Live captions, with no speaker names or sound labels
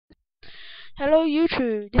Hello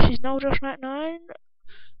YouTube, this is NoelJosh99,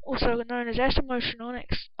 also known as S-Emotion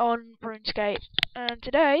on RuneScape, and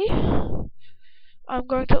today I'm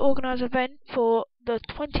going to organise an event for the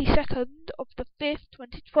 22nd of the 5th,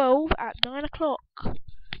 2012 at 9 o'clock.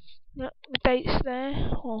 Look, the date's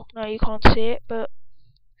there. Oh, no, you can't see it, but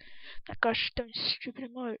that guy's just doing stupid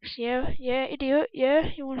emotes. Yeah, idiot,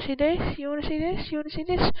 yeah, you wanna see this? You wanna see this? You wanna see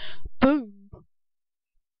this? Boom!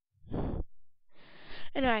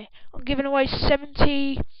 Anyway, I'm giving away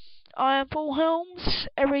 70 IRON Full Helms.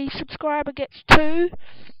 Every subscriber gets 2.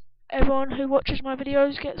 Everyone who watches my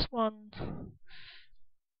videos gets 1.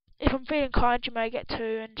 If I'm feeling kind, you may get 2,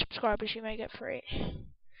 and subscribers you may get 3.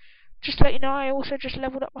 Just to let you know, I also just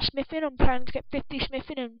leveled up my smithing. I'm planning to get 50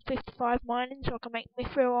 smithing and 55 mining so I can make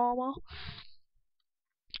mithril armor.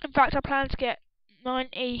 In fact, I plan to get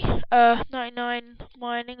 99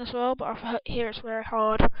 mining as well, but I hear it's very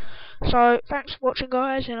hard. So, thanks for watching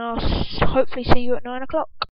guys, and I'll hopefully see you at 9 o'clock.